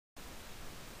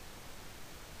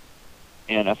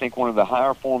And I think one of the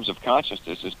higher forms of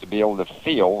consciousness is to be able to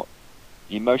feel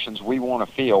the emotions we want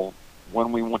to feel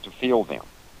when we want to feel them.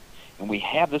 And we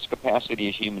have this capacity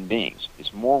as human beings.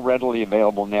 It's more readily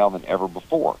available now than ever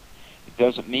before. It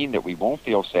doesn't mean that we won't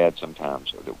feel sad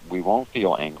sometimes, or that we won't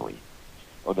feel angry,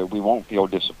 or that we won't feel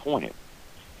disappointed.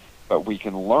 But we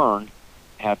can learn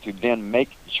how to then make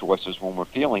choices when we're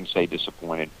feeling, say,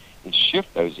 disappointed, and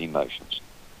shift those emotions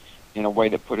in a way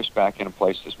that put us back in a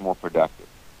place that's more productive.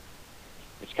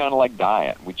 It's kind of like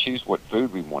diet. We choose what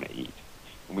food we want to eat,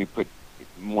 and we put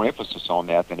more emphasis on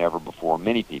that than ever before.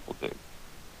 Many people do,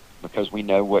 because we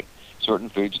know what certain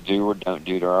foods do or don't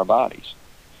do to our bodies.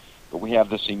 But we have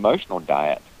this emotional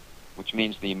diet, which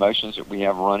means the emotions that we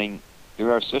have running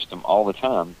through our system all the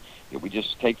time that we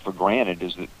just take for granted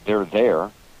is that they're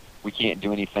there. We can't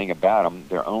do anything about them.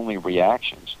 They're only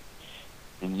reactions.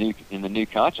 In the new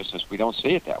consciousness, we don't see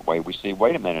it that way. We see,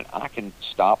 wait a minute, I can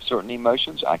stop certain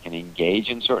emotions. I can engage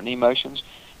in certain emotions.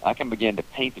 I can begin to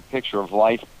paint the picture of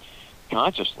life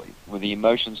consciously with the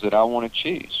emotions that I want to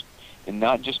choose, and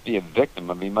not just be a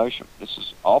victim of emotion. This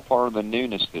is all part of the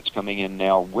newness that's coming in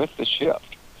now with the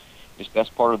shift. That's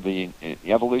part of the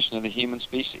evolution of the human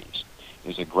species.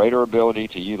 There's a greater ability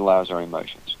to utilize our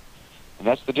emotions. And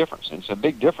that's the difference. And it's a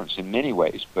big difference in many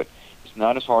ways, but it's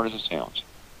not as hard as it sounds.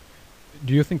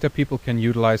 Do you think that people can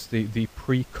utilize the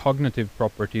precognitive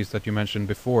properties that you mentioned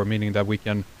before, meaning that we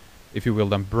can, if you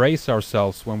will, embrace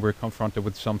ourselves when we're confronted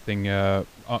with something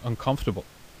uncomfortable?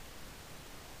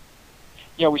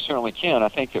 Yeah, we certainly can. I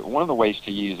think that one of the ways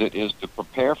to use it is to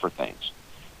prepare for things.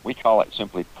 We call it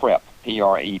simply PrEP,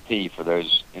 P-R-E-P, for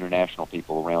those international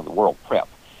people around the world, PrEP.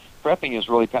 Prepping is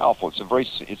really powerful.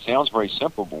 It sounds very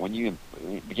simple, but when you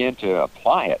begin to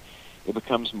apply it, it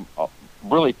becomes a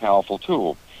really powerful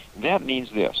tool. And that means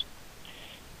this.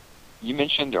 You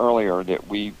mentioned earlier that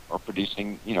we are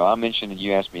producing, I mentioned, and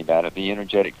you asked me about it, the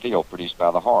energetic field produced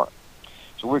by the heart.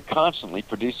 So we're constantly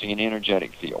producing an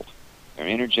energetic field, an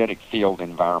energetic field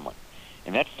environment.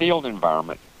 And that field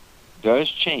environment does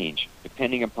change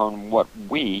depending upon what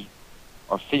we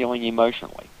are feeling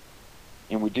emotionally.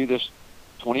 And we do this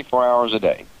 24 hours a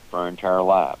day for our entire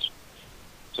lives.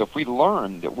 So if we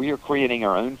learn that we are creating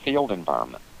our own field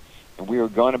environment, and we are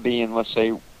going to be in, let's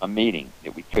say, a meeting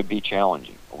that we could be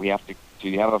challenging, or we have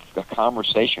to have a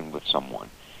conversation with someone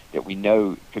that we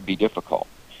know could be difficult.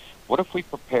 What if we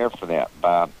prepare for that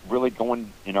by really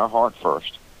going in our heart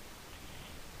first,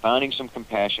 finding some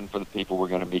compassion for the people we're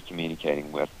going to be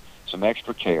communicating with, some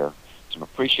extra care, some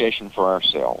appreciation for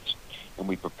ourselves, and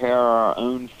we prepare our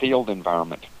own field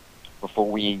environment before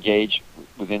we engage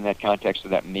within that context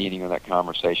of that meeting or that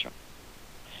conversation.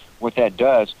 What that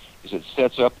does is it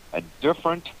sets up a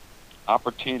different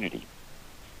opportunity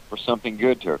for something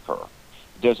good to occur.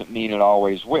 It doesn't mean it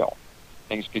always will.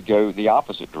 Things could go the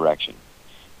opposite direction.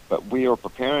 But we are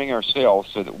preparing ourselves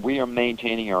so that we are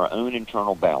maintaining our own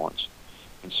internal balance,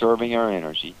 conserving our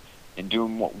energy, and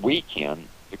doing what we can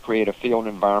to create a field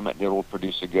environment that will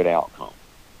produce a good outcome.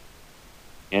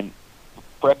 And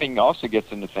prepping also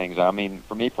gets into things. I mean,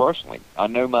 for me personally, I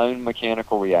know my own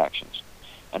mechanical reactions.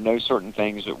 I know certain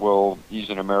things that will, use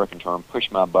an American term,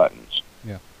 push my buttons.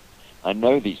 Yeah. I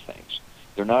know these things.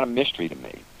 They're not a mystery to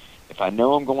me. If I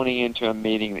know I'm going into a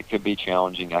meeting that could be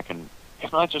challenging, I can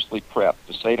consciously prep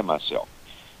to say to myself,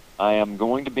 I am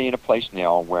going to be in a place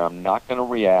now where I'm not going to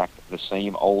react the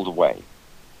same old way.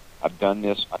 I've done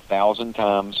this 1,000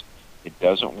 times. It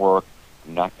doesn't work.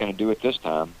 I'm not going to do it this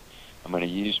time. I'm going to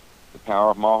use the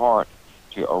power of my heart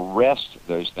to arrest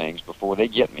those things before they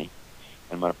get me.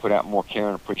 And I'm going to put out more care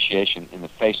and appreciation in the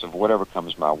face of whatever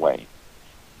comes my way.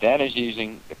 That is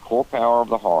using the core power of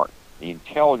the heart, the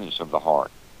intelligence of the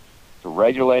heart, to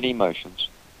regulate emotions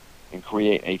and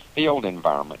create a field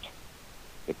environment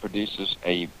that produces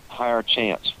a higher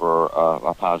chance for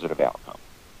a positive outcome.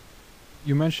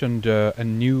 You mentioned a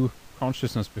new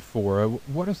consciousness before.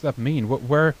 What does that mean?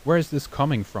 Where is this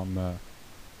coming from,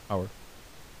 Howard?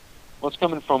 Well, it's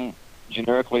coming from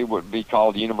generically what would be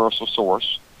called universal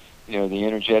source, the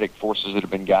energetic forces that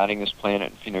have been guiding this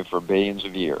planet, for billions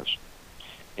of years.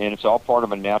 And it's all part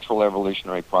of a natural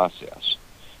evolutionary process.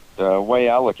 The way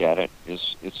I look at it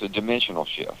is it's a dimensional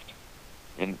shift.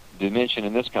 And dimension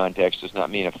in this context does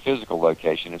not mean a physical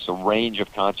location. It's a range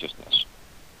of consciousness.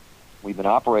 We've been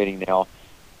operating now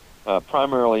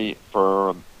primarily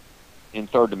in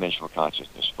third-dimensional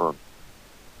consciousness for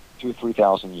 2,000 or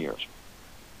 3,000 years.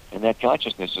 And that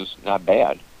consciousness is not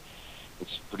bad.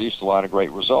 It's produced a lot of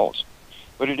great results.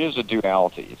 But it is a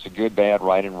duality. It's a good, bad,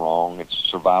 right, and wrong. It's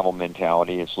survival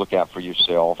mentality. It's look out for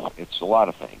yourself. It's a lot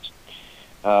of things.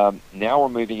 Now we're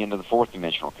moving into the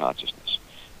fourth-dimensional consciousness.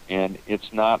 And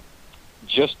it's not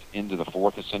just into the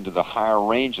fourth, it's into the higher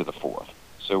range of the fourth.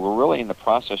 So we're really in the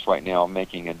process right now of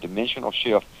making a dimensional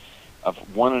shift of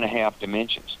 1.5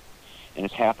 dimensions. And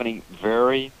it's happening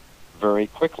very, very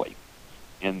quickly.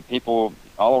 And people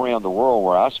all around the world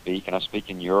where I speak, and I speak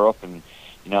in Europe and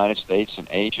United States and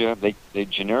Asia, they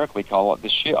generically call it the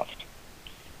shift.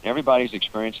 Everybody's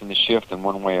experiencing the shift in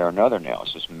one way or another now.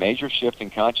 It's this major shift in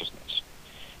consciousness.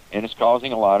 And it's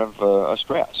causing a lot of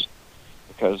stress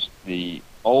because the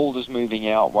old is moving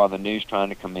out while the new's trying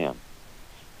to come in.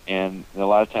 And a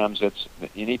lot of times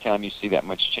anytime you see that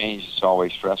much change, it's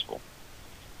always stressful.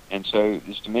 And so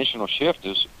this dimensional shift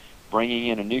is bringing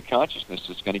in a new consciousness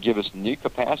that's going to give us new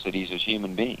capacities as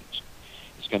human beings.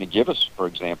 It's going to give us, for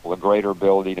example, a greater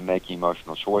ability to make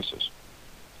emotional choices.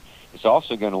 It's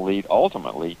also going to lead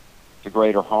ultimately to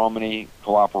greater harmony,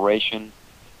 cooperation,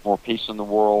 more peace in the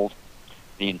world,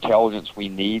 the intelligence we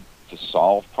need to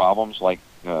solve problems like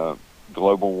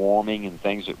global warming and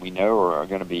things that we know are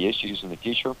going to be issues in the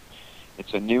future.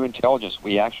 It's a new intelligence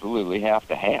we absolutely have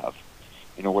to have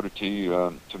in order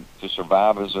to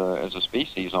survive as a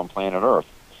species on planet Earth.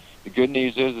 The good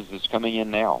news is it's coming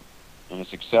in now, and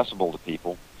it's accessible to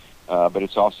people, but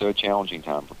it's also a challenging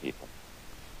time for people.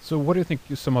 So what do you think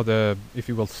some of the, if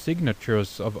you will,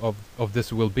 signatures of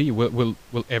this will be? Will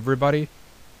everybody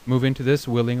move into this,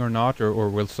 willing or not, or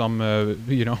will some,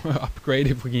 upgrade,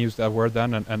 if we can use that word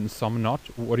then, and some not?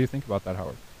 What do you think about that,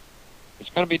 Howard? It's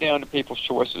going to be down to people's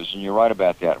choices, and you're right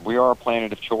about that. We are a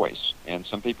planet of choice, and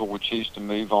some people will choose to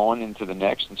move on into the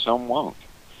next, and some won't.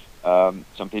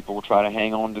 Some people will try to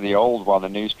hang on to the old while the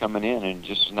new's coming in, and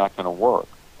just is not going to work.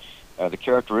 The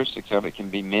characteristics of it can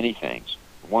be many things.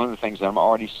 One of the things that I'm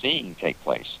already seeing take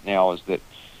place now is that,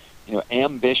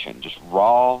 ambition, just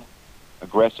raw,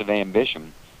 aggressive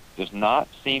ambition, does not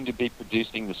seem to be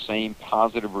producing the same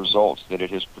positive results that it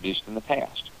has produced in the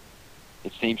past.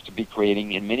 It seems to be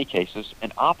creating, in many cases,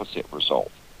 an opposite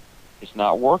result. It's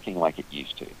not working like it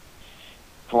used to.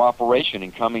 Cooperation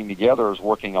and coming together is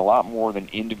working a lot more than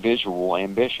individual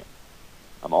ambition.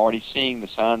 I'm already seeing the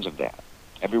signs of that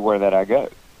everywhere that I go.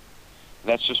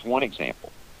 That's just one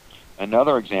example.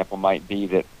 Another example might be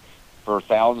that for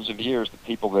thousands of years, the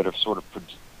people that have sort of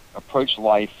approached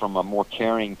life from a more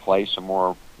caring place, a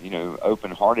more,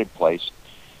 open-hearted place,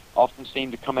 often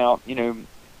seem to come out,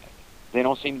 they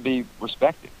don't seem to be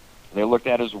respected. They're looked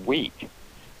at as weak.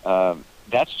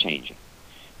 That's changing.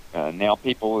 Now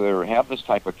people that have this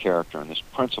type of character and this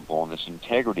principle and this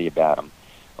integrity about them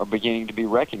are beginning to be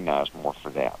recognized more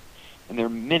for that. And there are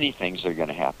many things that are going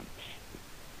to happen.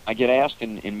 I get asked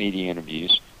in media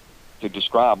interviews to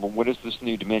describe, well, what is this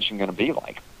new dimension going to be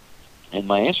like? And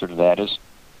my answer to that is,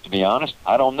 to be honest,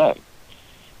 I don't know.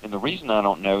 And the reason I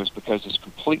don't know is because it's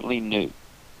completely new.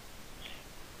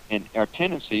 And our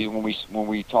tendency when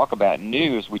we talk about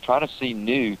new is we try to see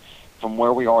new from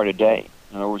where we are today.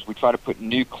 In other words, we try to put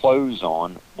new clothes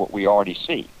on what we already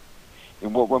see.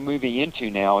 And what we're moving into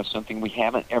now is something we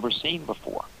haven't ever seen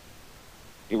before.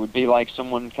 It would be like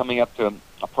someone coming up to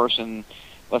a person,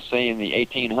 let's say in the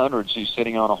 1800s, who's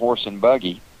sitting on a horse and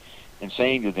buggy and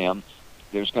saying to them,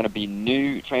 there's going to be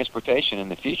new transportation in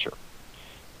the future.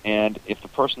 And if the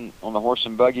person on the horse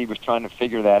and buggy was trying to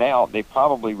figure that out, they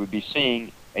probably would be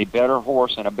seeing a better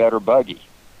horse and a better buggy.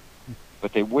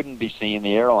 But they wouldn't be seeing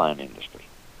the airline industry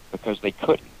because they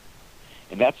couldn't.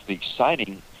 And that's the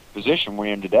exciting position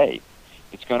we're in today.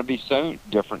 It's going to be so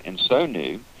different and so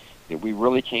new that we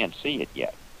really can't see it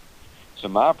yet. So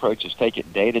my approach is take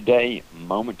it day to day,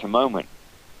 moment to moment,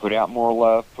 put out more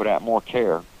love, put out more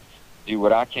care, do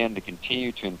what I can to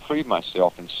continue to improve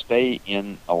myself and stay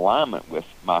in alignment with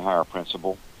my higher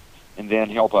principle, and then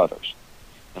help others.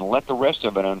 And let the rest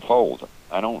of it unfold.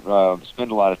 I don't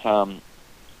spend a lot of time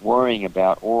worrying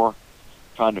about or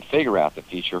trying to figure out the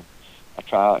future. I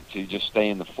try to just stay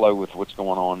in the flow with what's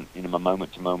going on in my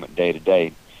moment-to-moment,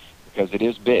 day-to-day, because it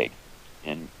is big.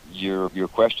 And your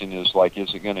question is like,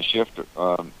 is it going to shift?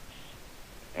 Are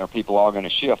people all going to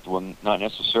shift? Well, not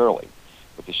necessarily.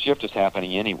 But the shift is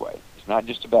happening anyway. It's not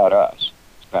just about us.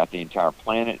 It's about the entire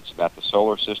planet. It's about the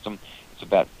solar system. It's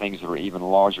about things that are even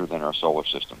larger than our solar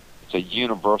system. It's a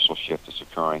universal shift that's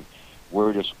occurring.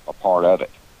 We're just a part of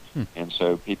it. And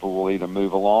so people will either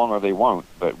move along or they won't,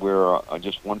 but we're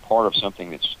just one part of something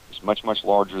that's much, much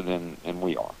larger than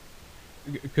we are.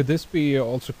 Could this be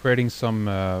also creating some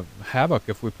havoc,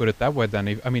 if we put it that way, then?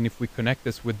 If we connect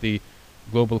this with the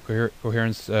Global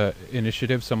Coherence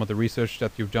Initiative, some of the research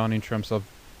that you've done in terms of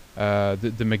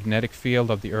the magnetic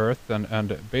field of the Earth,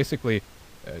 and basically,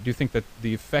 do you think that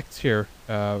the effects here,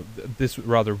 this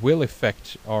rather will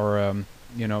affect our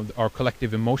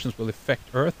collective emotions, will affect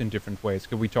Earth in different ways?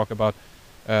 Could we talk about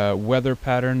weather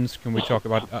patterns? Can we talk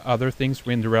about other things?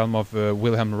 We're in the realm of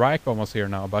Wilhelm Reich almost here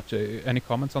now, but any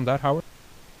comments on that, Howard?